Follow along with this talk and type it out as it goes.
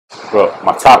Well,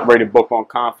 my top rated book on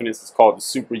confidence is called The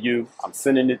Super You. I'm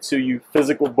sending it to you,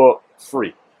 physical book,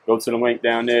 free. Go to the link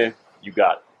down there. You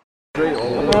got it.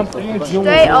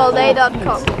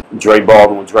 DreAllDay.com. Dre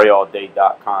Baldwin,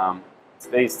 DreAllDay.com.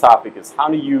 Today's topic is how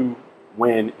do you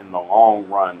win in the long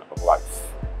run of life?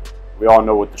 We all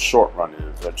know what the short run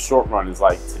is. The short run is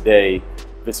like today,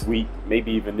 this week,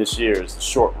 maybe even this year is the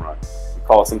short run.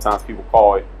 Sometimes people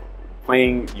call it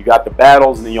playing, you got the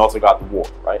battles and then you also got the war,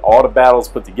 right? All the battles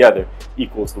put together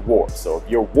equals the war. So if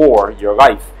your war, your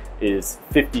life is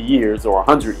 50 years or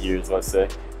 100 years, let's say,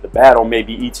 the battle may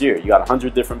be each year. You got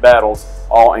 100 different battles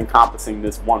all encompassing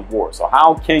this one war. So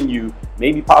how can you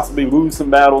maybe possibly lose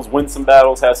some battles, win some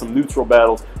battles, have some neutral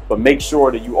battles, but make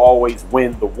sure that you always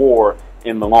win the war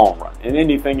in the long run? In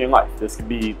anything in life. This could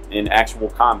be in actual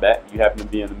combat. You happen to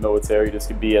be in the military. This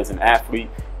could be as an athlete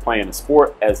playing a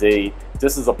sport,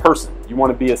 just as a person. You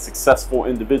want to be a successful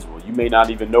individual. You may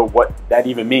not even know what that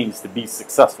even means to be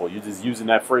successful. You're just using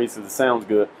that phrase because it sounds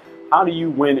good. How do you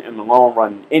win in the long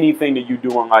run? Anything that you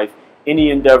do in life,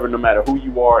 any endeavor, no matter who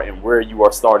you are and where you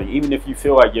are starting, even if you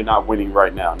feel like you're not winning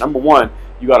right now. Number one,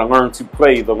 you got to learn to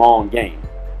play the long game.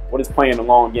 What does playing the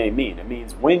long game mean? It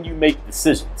means when you make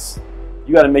decisions,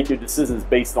 you got to make your decisions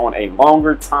based on a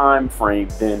longer time frame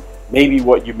than maybe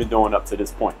what you've been doing up to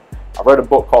this point. I read a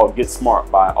book called Get Smart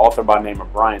by an author by the name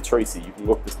of Brian Tracy. You can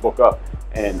look this book up,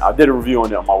 and I did a review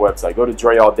on it on my website. Go to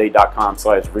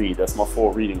DreAllDay.com/read. That's my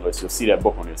full reading list. You'll see that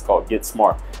book on there. It's called Get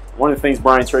Smart. One of the things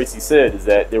Brian Tracy said is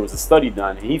that there was a study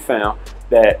done, and he found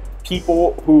that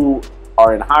people who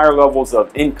are in higher levels of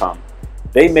income,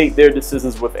 they make their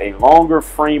decisions with a longer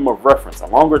frame of reference, a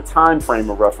longer time frame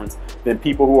of reference than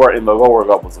people who are in the lower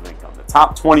levels of income. The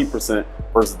top 20%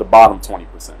 versus the bottom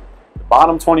 20%.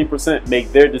 Bottom 20%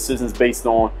 make their decisions based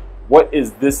on what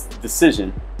is this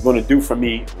decision going to do for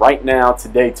me right now,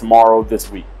 today, tomorrow,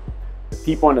 this week. The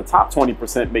people in the top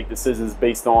 20% make decisions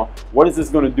based on what is this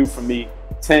going to do for me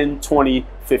 10, 20,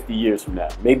 50 years from now,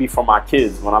 maybe for my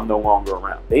kids when I'm no longer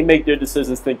around. They make their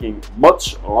decisions thinking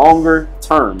much longer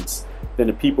terms than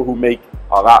the people who make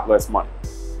a lot less money.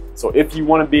 So if you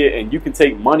want to be, and you can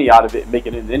take money out of it and make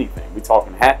it into anything. We're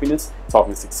talking happiness,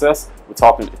 talking success, we're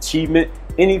talking achievement,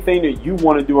 anything that you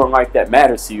want to do in life that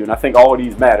matters to you. And I think all of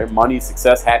these matter: money,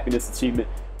 success, happiness, achievement.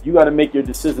 You got to make your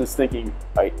decisions thinking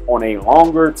like on a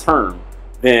longer term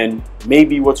than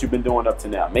maybe what you've been doing up to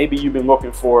now. Maybe you've been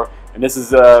looking for, and this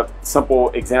is a simple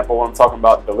example when I'm talking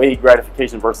about delayed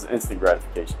gratification versus instant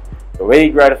gratification.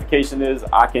 Delayed gratification is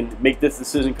I can make this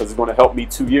decision because it's going to help me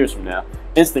 2 years from now.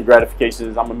 Instant gratification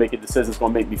is I'm going to make a decision that's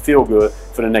going to make me feel good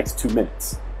for the next 2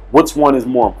 minutes. Which one is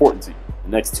more important to you? The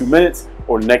next 2 minutes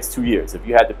or the next 2 years? If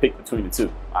you had to pick between the two.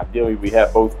 Ideally we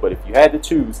have both, but if you had to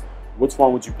choose, which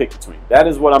one would you pick between? That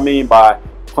is what I mean by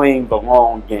playing the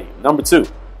long game. Number two,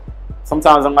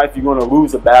 sometimes in life you're going to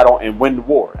lose a battle and win the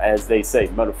war, as they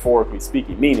say, metaphorically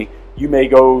speaking, meaning you may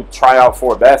go try out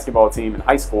for a basketball team in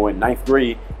high school in 9th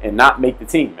grade and not make the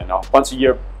team, and a bunch of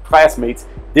your classmates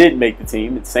did make the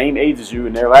team, the same age as you,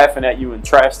 and they're laughing at you and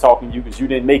trash talking you because you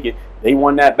didn't make it. They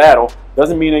won that battle.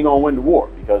 Doesn't mean they're going to win the war,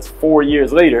 because 4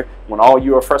 years later, when all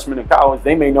you are freshmen in college,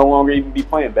 they may no longer even be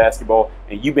playing basketball,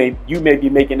 and you may be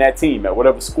making that team at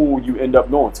whatever school you end up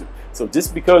going to. So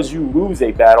just because you lose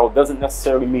a battle doesn't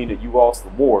necessarily mean that you lost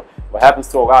the war. What happens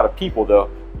to a lot of people, though,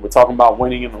 we're talking about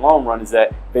winning in the long run, is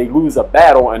that they lose a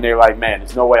battle and they're like, man,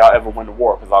 there's no way I'll ever win the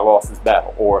war because I lost this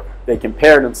battle. Or they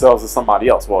compare themselves to somebody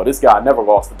else. Well, this guy never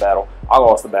lost the battle. I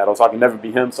lost the battle, so I can never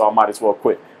be him, so I might as well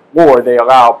quit. Or they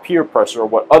allow peer pressure or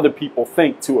what other people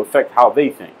think to affect how they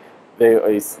think. They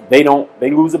lose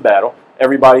a battle.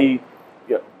 Everybody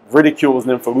ridicules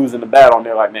them for losing the battle, and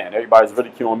they're like, man, everybody's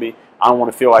ridiculing me. I don't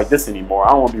want to feel like this anymore.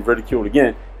 I don't want to be ridiculed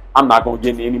again. I'm not going to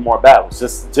get into any more battles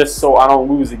just so I don't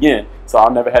lose again, so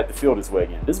I'll never have to feel this way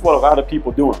again. This is what a lot of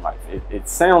people do in life. It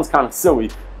sounds kind of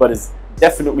silly, but it's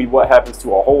definitely what happens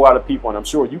to a whole lot of people, and I'm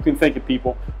sure you can think of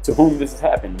people to whom this has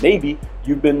happened. Maybe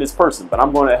you've been this person, but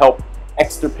I'm going to help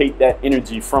extirpate that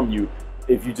energy from you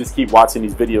if you just keep watching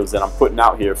these videos that I'm putting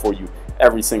out here for you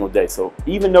every single day. So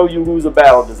even though you lose a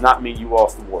battle does not mean you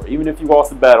lost the war. Even if you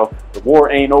lost the battle, the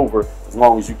war ain't over as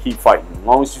long as you keep fighting. As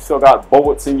long as you still got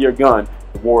bullets in your gun,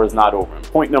 the war is not over. And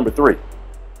point number three,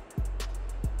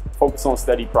 focus on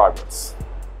steady progress.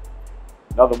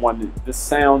 Another one, this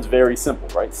sounds very simple,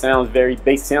 right? Sounds very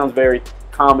basic, sounds very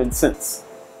common sense.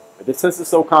 But since it's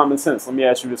so common sense, let me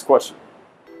ask you this question.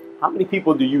 How many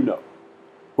people do you know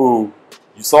who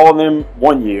you saw them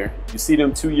 1 year, you see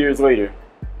them 2 years later,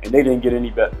 and they didn't get any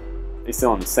better? They're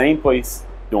still in the same place,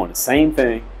 doing the same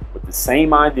thing, with the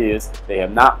same ideas. They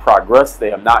have not progressed,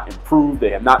 they have not improved, they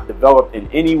have not developed in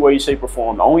any way, shape, or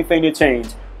form. The only thing that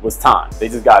changed was time. They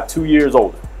just got 2 years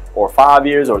older, or 5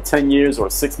 years, or 10 years, or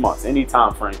 6 months, any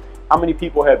time frame. How many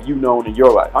people have you known in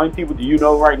your life? How many people do you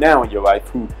know right now in your life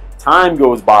who time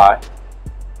goes by,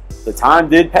 the time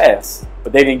did pass,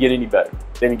 but they didn't get any better?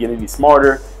 They didn't get any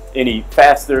smarter, any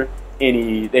faster,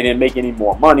 they didn't make any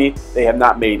more money. They have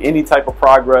not made any type of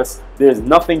progress. There's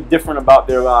nothing different about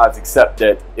their lives except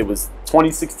that it was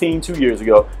 2016 2 years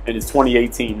ago and it's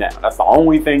 2018 now. That's the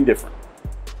only thing different.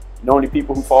 You know any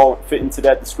people who fit into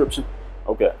that description?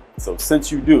 Okay, so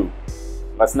since you do,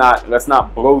 let's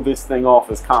not blow this thing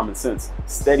off as common sense.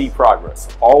 Steady progress,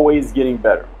 always getting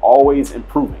better, always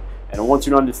improving. And I want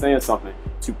you to understand something.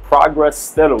 To progress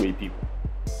steadily, people,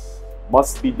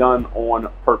 must be done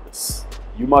on purpose.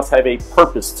 You must have a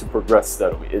purpose to progress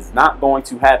steadily. It's not going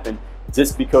to happen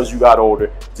just because you got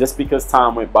older, just because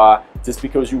time went by, just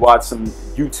because you watch some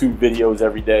YouTube videos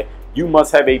every day. You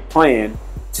must have a plan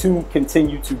to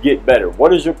continue to get better.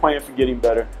 What is your plan for getting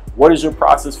better? What is your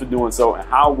process for doing so? And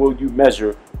how will you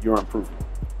measure your improvement?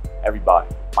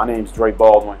 Everybody, my name's Dre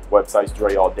Baldwin. Website's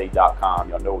dreallday.com.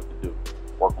 Y'all know what to do.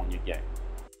 Work on your game.